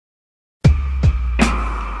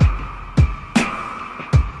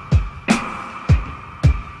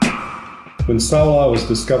When saola was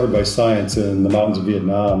discovered by science in the mountains of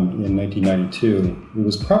Vietnam in 1992, it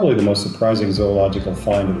was probably the most surprising zoological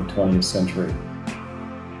find of the 20th century.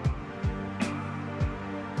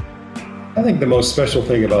 I think the most special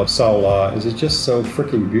thing about saola is it's just so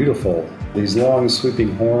freaking beautiful. These long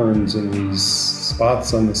sweeping horns and these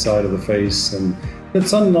spots on the side of the face, and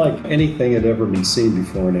it's unlike anything that had ever been seen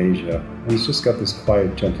before in Asia. And it's just got this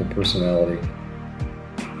quiet, gentle personality.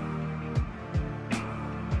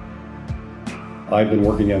 I've been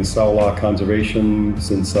working on saola conservation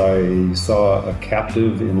since I saw a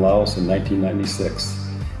captive in Laos in 1996,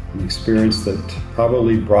 an experience that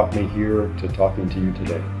probably brought me here to talking to you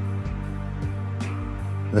today.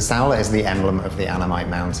 The saola is the emblem of the Annamite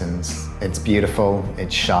Mountains. It's beautiful,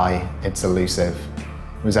 it's shy, it's elusive.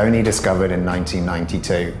 It was only discovered in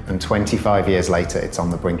 1992, and 25 years later it's on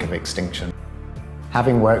the brink of extinction.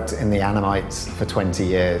 Having worked in the Annamites for 20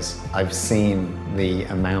 years, I've seen the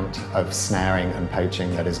amount of snaring and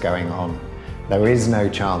poaching that is going on. There is no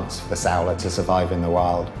chance for saola to survive in the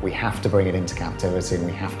wild. We have to bring it into captivity, and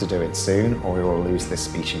we have to do it soon, or we will lose this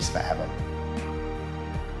species forever.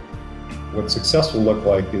 What success will look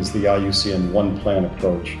like is the IUCN One Plan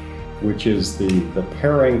approach, which is the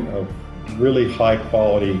pairing of really high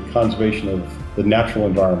quality conservation of the natural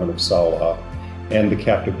environment of saola and the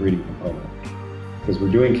captive breeding component. Because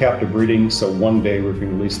we're doing captive breeding, so one day we're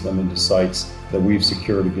going to release them into sites that we've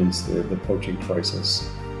secured against the poaching crisis.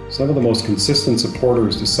 Some of the most consistent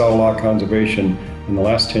supporters to saola conservation in the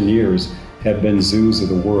last 10 years have been zoos of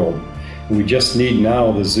the world. And we just need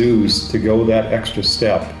now the zoos to go that extra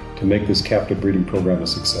step to make this captive breeding program a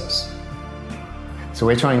success. So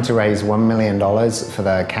we're trying to raise $1 million for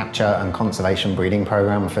the capture and conservation breeding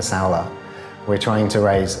program for saola. We're trying to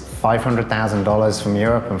raise $500,000 from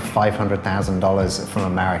Europe and $500,000 from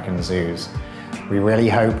American zoos. We really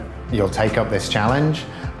hope you'll take up this challenge,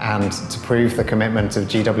 and to prove the commitment of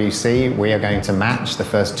GWC, we are going to match the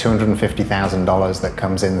first $250,000 that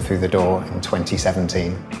comes in through the door in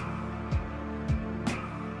 2017.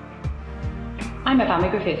 I'm Eva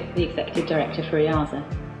Griffith, the Executive Director for IAZA.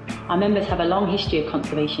 Our members have a long history of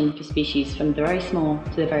conservation for species from the very small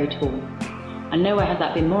to the very tall. And nowhere has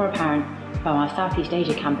that been more apparent from our Southeast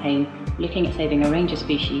Asia campaign, looking at saving a range of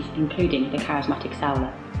species, including the charismatic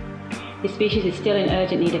saola. This species is still in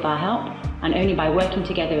urgent need of our help, and only by working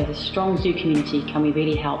together as a strong zoo community can we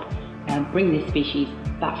really help bring this species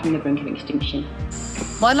back from the brink of extinction.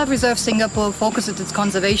 Wildlife Reserve Singapore focuses its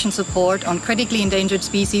conservation support on critically endangered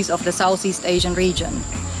species of the Southeast Asian region.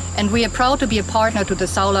 And we are proud to be a partner to the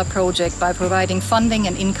saola project by providing funding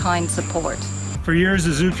and in-kind support. For years,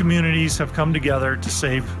 the zoo communities have come together to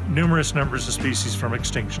save numerous numbers of species from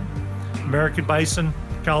extinction. American bison,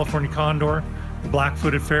 California condor, the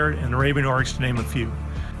black-footed ferret, and Arabian oryx, to name a few.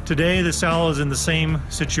 Today, the saola is in the same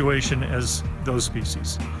situation as those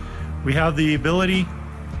species. We have the ability,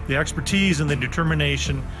 the expertise, and the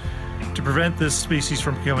determination to prevent this species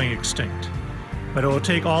from becoming extinct. But it will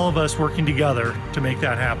take all of us working together to make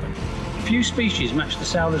that happen. Few species match the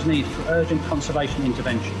saola's need for urgent conservation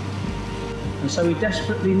intervention. And so we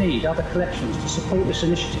desperately need other collections to support this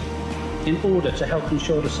initiative in order to help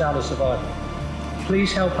ensure the saola's survival.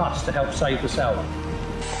 Please help us to help save the saola.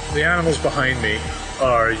 The animals behind me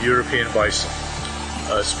are European bison,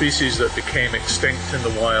 a species that became extinct in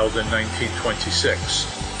the wild in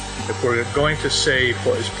 1926. If we're going to save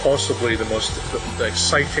what is possibly the most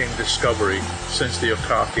exciting discovery since the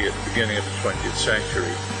okati at the beginning of the 20th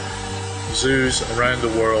century, zoos around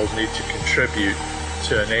the world need to contribute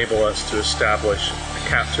to enable us to establish a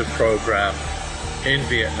captive program in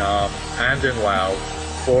Vietnam and in Laos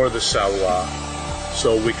for the saola,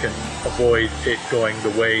 so we can avoid it going the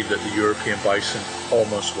way that the European bison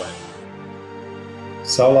almost went.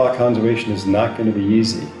 Saola conservation is not going to be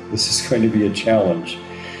easy. This is going to be a challenge.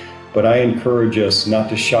 But I encourage us not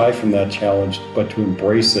to shy from that challenge, but to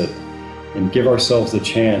embrace it and give ourselves the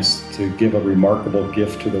chance to give a remarkable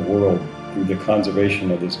gift to the world through the conservation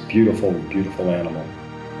of this beautiful, beautiful animal.